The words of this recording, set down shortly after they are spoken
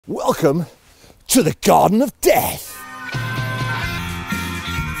Welcome to the Garden of Death.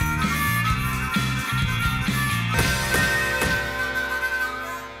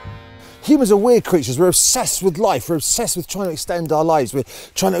 Humans are weird creatures. We're obsessed with life. We're obsessed with trying to extend our lives. We're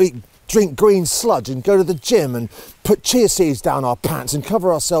trying to drink green sludge and go to the gym and put chia seeds down our pants and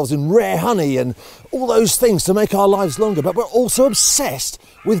cover ourselves in rare honey and all those things to make our lives longer. But we're also obsessed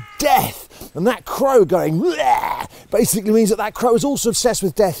with death. And that crow going bleh, basically means that crow is also obsessed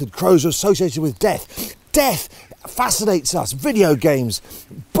with death, and crows are associated with death. Death fascinates us. Video games,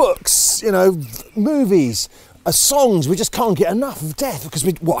 books, movies, songs. We just can't get enough of death because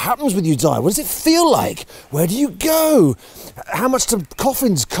what happens when you die? What does it feel like? Where do you go? How much do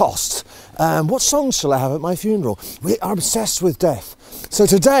coffins cost? What songs shall I have at my funeral? We are obsessed with death. So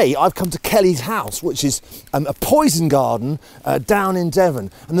today I've come to Kelly's house, which is a poison garden down in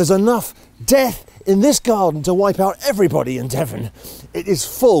Devon, and there's enough death in this garden to wipe out everybody in Devon. It is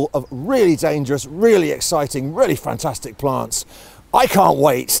full of really dangerous, really exciting, really fantastic plants. I can't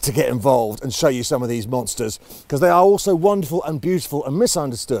wait to get involved and show you some of these monsters because they are also wonderful and beautiful and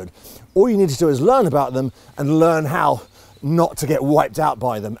misunderstood. All you need to do is learn about them and learn how not to get wiped out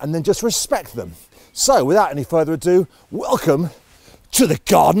by them, and then just respect them. So without any further ado, welcome to the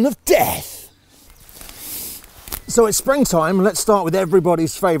Garden of Death. So it's springtime, and let's start with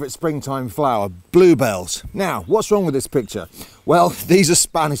everybody's favourite springtime flower, bluebells. Now, what's wrong with this picture? Well, these are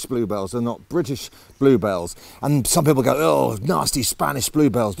Spanish bluebells, they're not British bluebells. And some people go, oh, nasty Spanish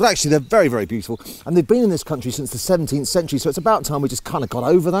bluebells. But actually, they're very, very beautiful. And they've been in this country since the 17th century, so it's about time we just kind of got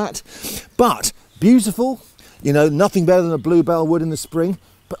over that. But beautiful, nothing better than a bluebell would in the spring.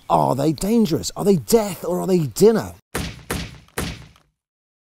 But are they dangerous? Are they death or are they dinner?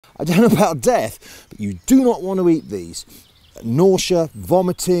 I don't know about death, but you do not want to eat these. Nausea,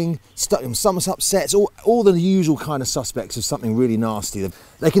 vomiting, stomach upsets, all the usual kind of suspects of something really nasty.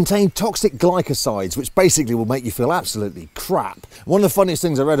 They contain toxic glycosides, which basically will make you feel absolutely crap. One of the funniest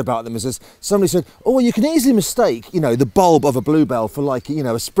things I read about them is somebody said, oh, well, you can easily mistake, the bulb of a bluebell for like,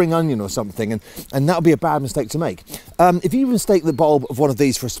 a spring onion or something, and that would be a bad mistake to make. If you mistake the bulb of one of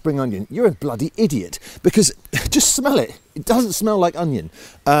these for a spring onion, you're a bloody idiot, because just smell it. It doesn't smell like onion.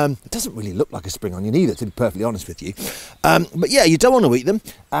 It doesn't really look like a spring onion either, to be perfectly honest with you. But yeah, you don't want to eat them.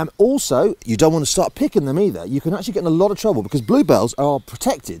 Also, you don't want to start picking them either. You can actually get in a lot of trouble because bluebells are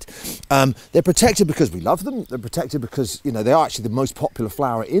protected. They're protected because we love them. They're protected because, they are actually the most popular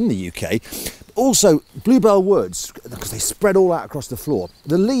flower in the UK. Also, bluebell woods, because they spread all out across the floor,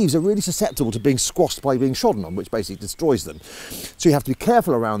 the leaves are really susceptible to being squashed by being trodden on, which basically destroys them. So you have to be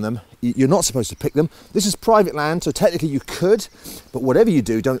careful around them. You're not supposed to pick them. This is private land, so technically you could, but whatever you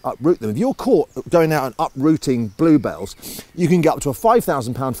do, don't uproot them. If you're caught going out and uprooting bluebells, you can get up to a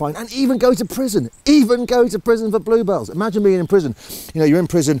 £5,000 fine and even go to prison. Even go to prison for bluebells. Imagine being in prison. You're in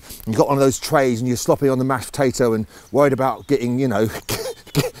prison, and you've got one of those trays and you're slopping on the mashed potato and worried about getting,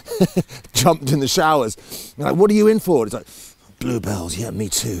 jumped in the showers. You're like, what are you in for? It's like, bluebells, yeah, me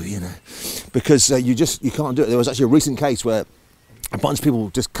too, because you can't do it. There was actually a recent case where a bunch of people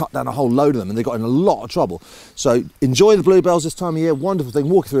just cut down a whole load of them and they got in a lot of trouble. So enjoy the bluebells this time of year. Wonderful thing,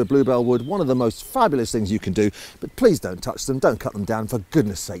 walking through a bluebell wood, one of the most fabulous things you can do, but please don't touch them, don't cut them down, for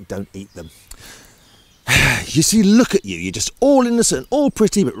goodness sake, don't eat them. You see, look at you, you're just all innocent, all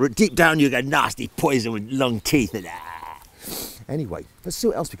pretty, but deep down you go nasty poison with long teeth and Anyway, let's see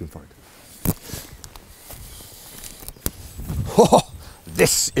what else we can find. Oh,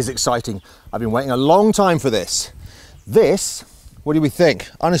 this is exciting. I've been waiting a long time for this. This, what do we think?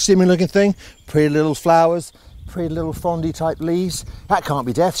 Unassuming looking thing, pretty little flowers, pretty little frondy type leaves. That can't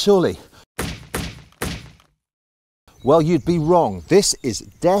be death, surely. Well, you'd be wrong. This is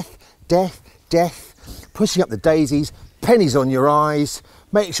death, death, death. Pushing up the daisies, pennies on your eyes.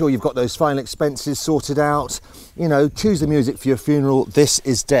 Make sure you've got those final expenses sorted out. Choose the music for your funeral. This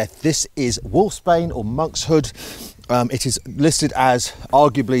is death. This is Wolfsbane or monk's hood. It is listed as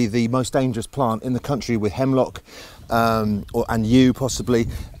arguably the most dangerous plant in the country with hemlock and yew possibly.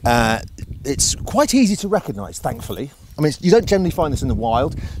 It's quite easy to recognise, thankfully. I mean, you don't generally find this in the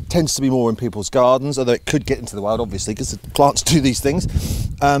wild. It tends to be more in people's gardens, although it could get into the wild, obviously, because the plants do these things.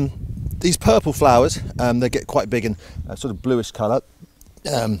 These purple flowers, they get quite big and sort of bluish colour.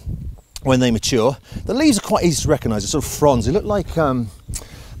 When they mature, the leaves are quite easy to recognise. They're sort of fronds. They look like a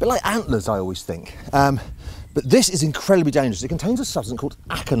bit like antlers, I always think. But this is incredibly dangerous. It contains a substance called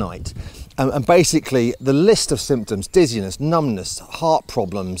aconite, and basically the list of symptoms: dizziness, numbness, heart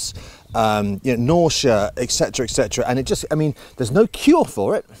problems, nausea, etc., etc. And there's no cure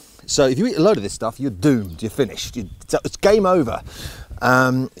for it. So if you eat a load of this stuff, you're doomed. You're finished. It's game over.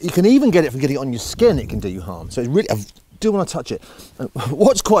 You can even get it from getting it on your skin. It can do you harm. So it's really do want to touch it. And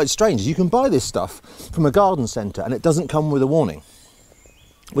what's quite strange is you can buy this stuff from a garden centre and it doesn't come with a warning,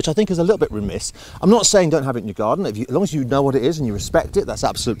 which I think is a little bit remiss. I'm not saying don't have it in your garden. As long as you know what it is and you respect it, that's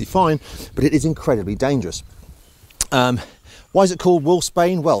absolutely fine, but it is incredibly dangerous. Why is it called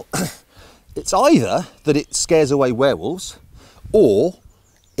Wolfsbane? Well, it's either that it scares away werewolves, or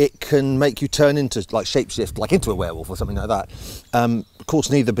it can make you turn into, like, shapeshift, like into a werewolf or something like that. Of course,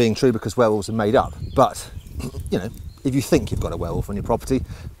 neither being true because werewolves are made up. But, you know, if you think you've got a werewolf on your property,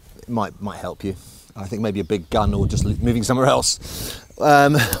 it might help you. I think maybe a big gun or just moving somewhere else.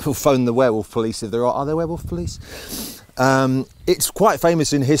 We'll phone the werewolf police if there are there werewolf police? It's quite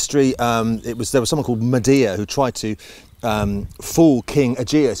famous in history. There was someone called Medea who tried to fool King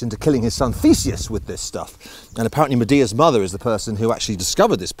Aegeus into killing his son Theseus with this stuff, and apparently Medea's mother is the person who actually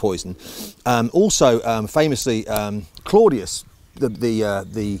discovered this poison. Also, famously, Claudius,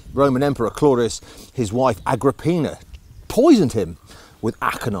 the Roman Emperor Claudius, his wife Agrippina, poisoned him with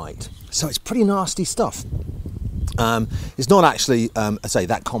aconite. So it's pretty nasty stuff. It's not actually, I say,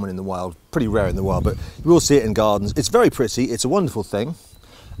 that common in the wild, pretty rare in the wild, but you will see it in gardens. It's very pretty, it's a wonderful thing,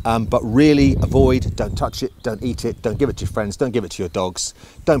 but really avoid, don't touch it, don't eat it, don't give it to your friends, don't give it to your dogs,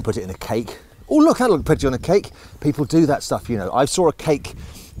 don't put it in a cake. Oh look, that'll look pretty on a cake. People do that stuff, you know. I saw a cake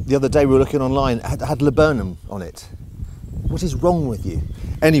the other day, we were looking online, it had laburnum on it. What is wrong with you?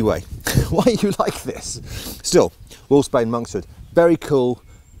 Anyway, why are you like this? Still, Wolfsbane monkshood, very cool,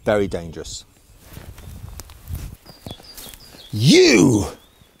 very dangerous. Yew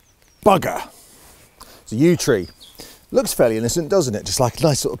bugger. It's a yew tree. Looks fairly innocent, doesn't it? Just like a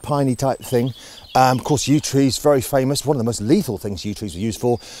nice sort of piney type thing. Of course, yew trees, very famous. One of the most lethal things yew trees were used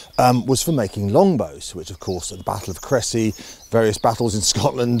for was for making longbows, which of course at the Battle of Crecy, various battles in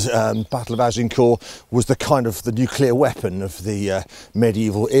Scotland, Battle of Agincourt, was the kind of the nuclear weapon of the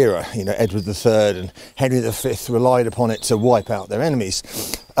medieval era. You know, Edward III and Henry V relied upon it to wipe out their enemies.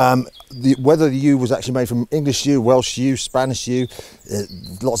 Whether the yew was actually made from English yew, Welsh yew, Spanish yew,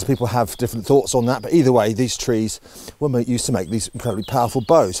 lots of people have different thoughts on that, but either way, these trees were used to make these incredibly powerful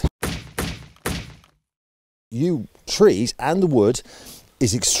bows. Yew trees and the wood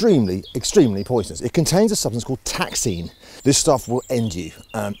is extremely, extremely poisonous. It contains a substance called taxine. This stuff will end you.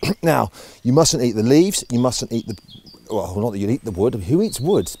 Now, you mustn't eat the leaves, you mustn't eat the, well, not that you'd eat the wood. Who eats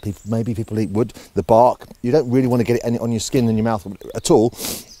wood? Maybe people eat wood, the bark. You don't really want to get it on your skin and your mouth at all.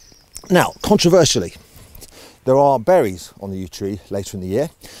 Now, controversially, there are berries on the yew tree later in the year,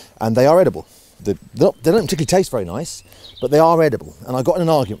 and they are edible. They don't particularly taste very nice, but they are edible. And I got in an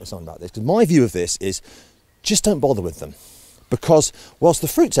argument with someone about this, because my view of this is, just don't bother with them, because whilst the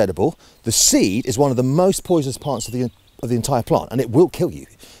fruit's edible, the seed is one of the most poisonous parts of the entire plant, and it will kill you.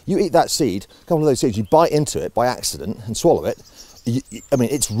 You eat that seed, a couple of those seeds, you bite into it by accident and swallow it. I mean,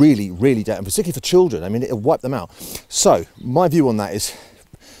 it's really, really dangerous, particularly for children. I mean, it'll wipe them out. So my view on that is,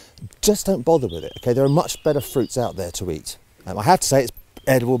 just don't bother with it. Okay, there are much better fruits out there to eat. I have to say it's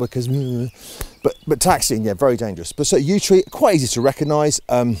edible because, but taxine, yeah, very dangerous. But so yew tree, quite easy to recognise.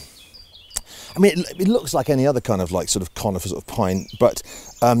 I mean, it looks like any other kind of like sort of conifer sort of pine, but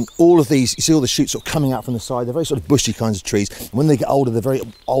all of these, you see all the shoots sort of coming out from the side. They're very sort of bushy kinds of trees. And when they get older, they're very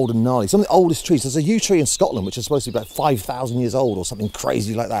old and gnarly. Some of the oldest trees, there's a yew tree in Scotland, which is supposed to be about 5,000 years old or something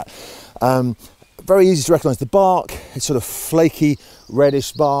crazy like that. Very easy to recognise the bark. It's sort of flaky,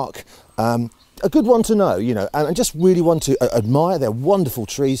 reddish bark. A good one to know, you know, and just really one to admire. They're wonderful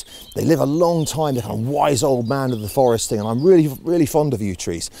trees. They live a long time. They're kind of wise old man of the forest thing, and I'm really, really fond of yew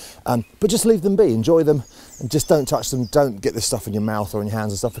trees. But just leave them be, enjoy them, and just don't touch them. Don't get this stuff in your mouth or in your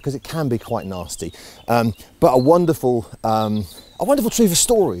hands and stuff, because it can be quite nasty. But a wonderful tree for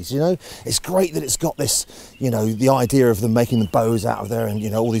stories, you know. It's great that it's got this, you know, the idea of them making the bows out of there, and,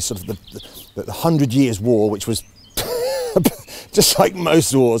 you know, all these sort of the 100 Years' War, which was just like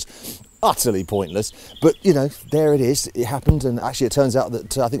most wars, utterly pointless, but you know, there it is. It happened, and actually it turns out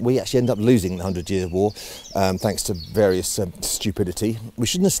that I think we actually ended up losing the 100 Years' War, thanks to various stupidity. We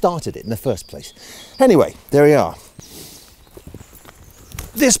shouldn't have started it in the first place. Anyway, there we are.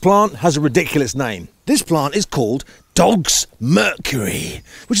 This plant has a ridiculous name. This plant is called Dog's Mercury,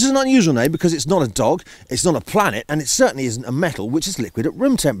 which is an unusual name because it's not a dog, it's not a planet, and it certainly isn't a metal which is liquid at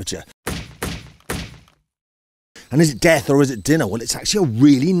room temperature. And is it death or is it dinner? Well, it's actually a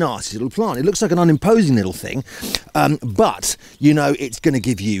really nasty little plant. It looks like an unimposing little thing, but, you know, it's going to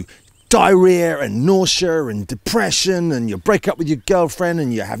give you diarrhea and nausea and depression, and you'll break up with your girlfriend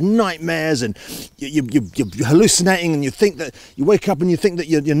and you have nightmares, and you're hallucinating, and you think that, you wake up and you think that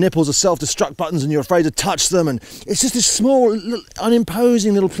your nipples are self-destruct buttons and you're afraid to touch them, and it's just this small,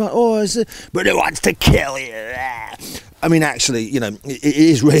 unimposing little plant. Oh, but it wants to kill you. I mean, actually, you know, it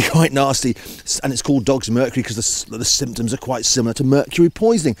is really quite nasty, and it's called dog's mercury because the symptoms are quite similar to mercury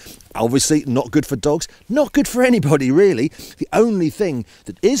poisoning. Obviously, not good for dogs, not good for anybody, really. The only thing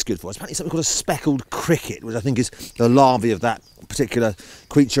that is good for us is apparently something called a speckled cricket, which I think is the larvae of that particular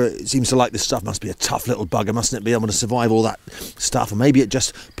creature. It seems to like this stuff. Must be a tough little bugger, mustn't it, be able to survive all that stuff? Or maybe it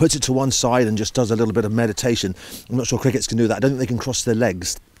just puts it to one side and just does a little bit of meditation. I'm not sure crickets can do that. I don't think they can cross their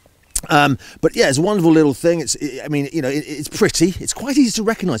legs. But yeah, it's a wonderful little thing. I mean, you know, it's pretty. It's quite easy to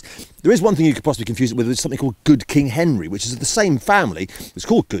recognise. There is one thing you could possibly confuse it with. It's something called Good King Henry, which is of the same family. It's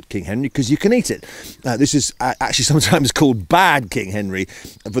called Good King Henry because you can eat it. This is actually sometimes called Bad King Henry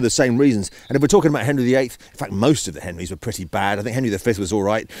for the same reasons. And if we're talking about Henry VIII, in fact, most of the Henrys were pretty bad. I think Henry V was all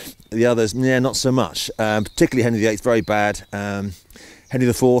right. The others, yeah, not so much. Particularly Henry VIII, very bad. Henry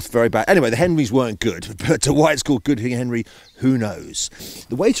IV, very bad. Anyway, the Henrys weren't good, but why it's called Good King Henry, who knows?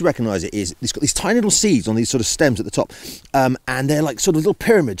 The way to recognise it is it's got these tiny little seeds on these sort of stems at the top, and they're like sort of little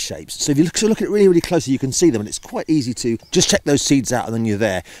pyramid shapes. So if you look at it really, really closely, you can see them, and it's quite easy to just check those seeds out, and then you're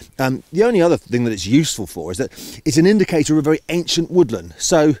there. The only other thing that it's useful for is that it's an indicator of a very ancient woodland.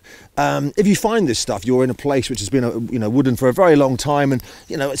 So if you find this stuff, you're in a place which has been, you know, woodland for a very long time, and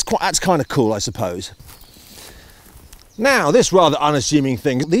you know, that's kind of cool, I suppose. Now, this rather unassuming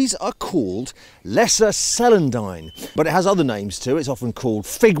thing, these are called lesser celandine, but it has other names too. It's often called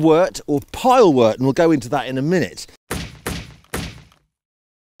figwort or pilewort, and we'll go into that in a minute.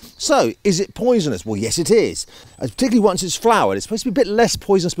 So, is it poisonous? Well, yes, it is. Particularly once it's flowered. It's supposed to be a bit less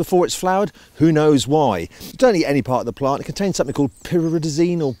poisonous before it's flowered. Who knows why? Don't eat any part of the plant. It contains something called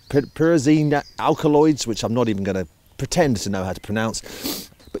pyrazine or pyrazine alkaloids, which I'm not even going to pretend to know how to pronounce.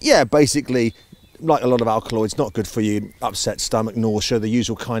 But yeah, basically, like a lot of alkaloids, not good for you. Upset stomach, nausea, the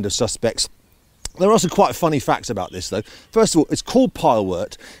usual kind of suspects. There are some quite funny facts about this though. First of all, it's called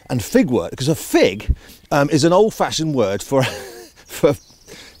pilewort and figwort because a fig is an old-fashioned word for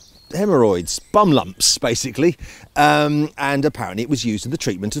hemorrhoids, bum lumps basically, and apparently it was used in the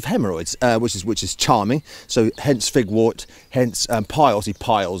treatment of hemorrhoids, which is charming. So hence figwort, hence obviously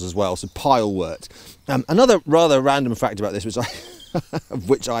piles as well, so pilewort. Another rather random fact about this,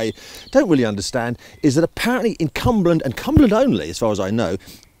 which I don't really understand, is that apparently in Cumberland, and Cumberland only as far as I know,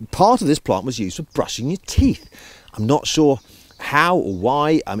 part of this plant was used for brushing your teeth. I'm not sure how or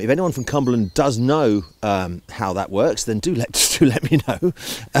why. If anyone from Cumberland does know how that works, then do let me know,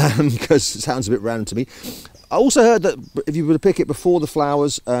 because it sounds a bit random to me. I also heard that if you were to pick it before the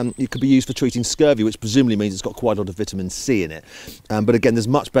flowers, it could be used for treating scurvy, which presumably means it's got quite a lot of vitamin C in it. But again, there's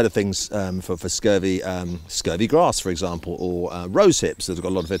much better things for scurvy, scurvy grass, for example, or rose hips that have got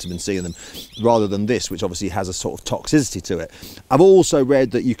a lot of vitamin C in them, rather than this, which obviously has a sort of toxicity to it. I've also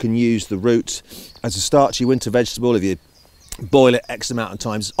read that you can use the root as a starchy winter vegetable if you boil it X amount of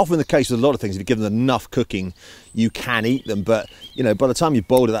times. It's often the case with a lot of things. If you give them enough cooking, you can eat them, but you know, by the time you've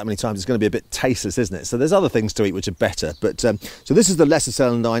boiled it that many times, it's going to be a bit tasteless, isn't it? So there's other things to eat which are better. But so this is the lesser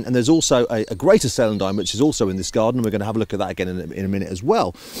celandine, and there's also a greater celandine which is also in this garden, and we're going to have a look at that again in a minute as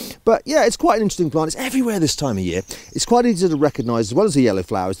well. But yeah, it's quite an interesting plant. It's everywhere this time of year. It's quite easy to recognise, as well as the yellow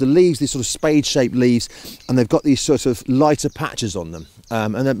flowers, the leaves, these sort of spade-shaped leaves, and they've got these sort of lighter patches on them,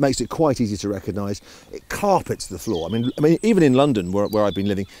 and that makes it quite easy to recognise. It carpets the floor. I mean, even in London, where I've been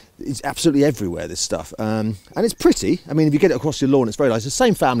living, it's absolutely everywhere, this stuff. And it's pretty. I mean, if you get it across your lawn, it's very nice. It's the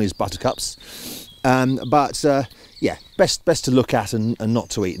same family as buttercups, but yeah, best to look at and not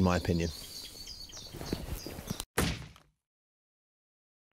to eat, in my opinion.